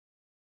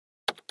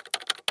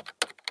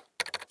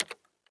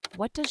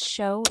What does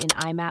Show in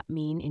IMAP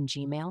mean in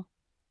Gmail?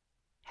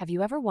 Have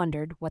you ever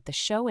wondered what the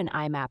Show in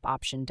IMAP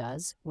option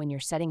does when you're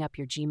setting up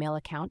your Gmail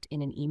account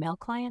in an email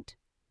client?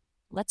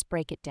 Let's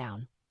break it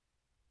down.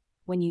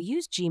 When you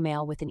use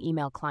Gmail with an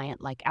email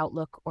client like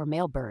Outlook or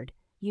Mailbird,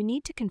 you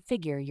need to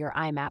configure your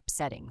IMAP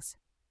settings.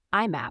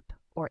 IMAP,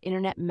 or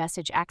Internet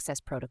Message Access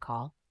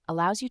Protocol,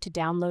 allows you to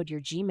download your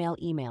Gmail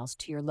emails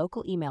to your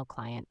local email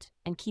client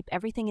and keep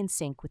everything in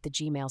sync with the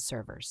Gmail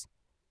servers.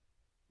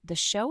 The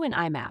Show in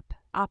IMAP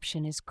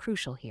option is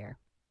crucial here.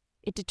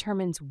 It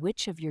determines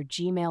which of your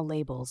Gmail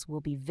labels will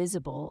be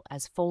visible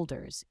as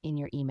folders in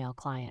your email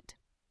client.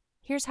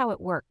 Here's how it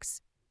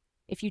works.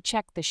 If you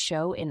check the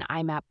Show in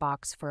IMAP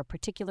box for a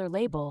particular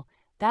label,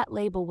 that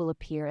label will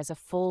appear as a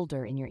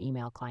folder in your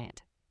email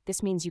client.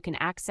 This means you can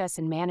access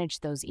and manage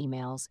those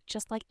emails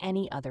just like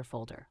any other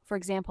folder. For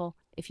example,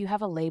 if you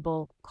have a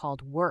label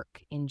called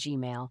Work in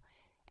Gmail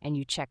and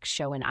you check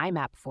Show in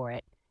IMAP for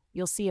it,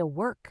 you'll see a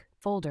Work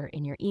folder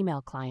in your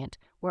email client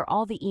where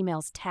all the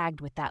emails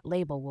tagged with that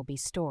label will be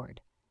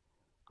stored.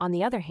 On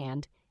the other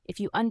hand, if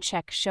you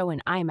uncheck Show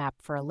in IMAP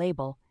for a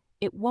label,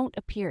 it won't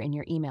appear in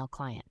your email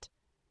client.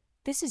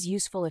 This is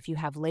useful if you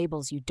have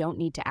labels you don't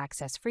need to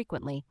access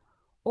frequently,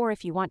 or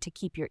if you want to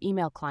keep your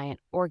email client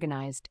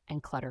organized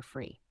and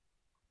clutter-free.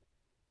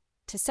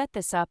 To set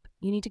this up,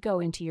 you need to go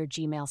into your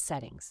Gmail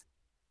settings.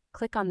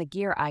 Click on the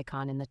gear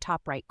icon in the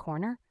top right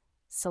corner,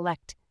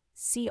 select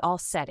See All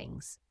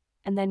Settings,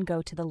 and then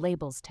go to the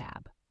Labels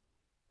tab.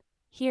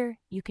 Here,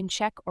 you can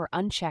check or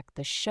uncheck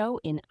the Show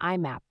in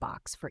IMAP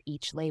box for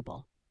each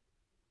label.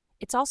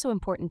 It's also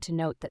important to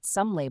note that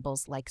some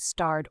labels, like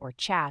Starred or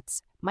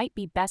Chats, might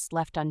be best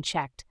left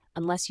unchecked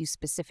unless you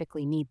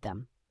specifically need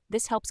them.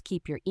 This helps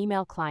keep your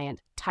email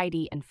client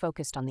tidy and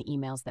focused on the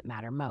emails that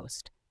matter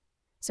most.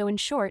 So in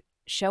short,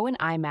 Show in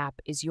IMAP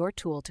is your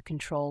tool to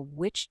control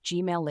which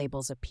Gmail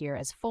labels appear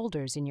as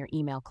folders in your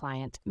email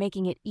client,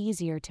 making it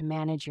easier to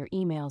manage your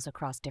emails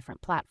across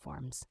different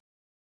platforms.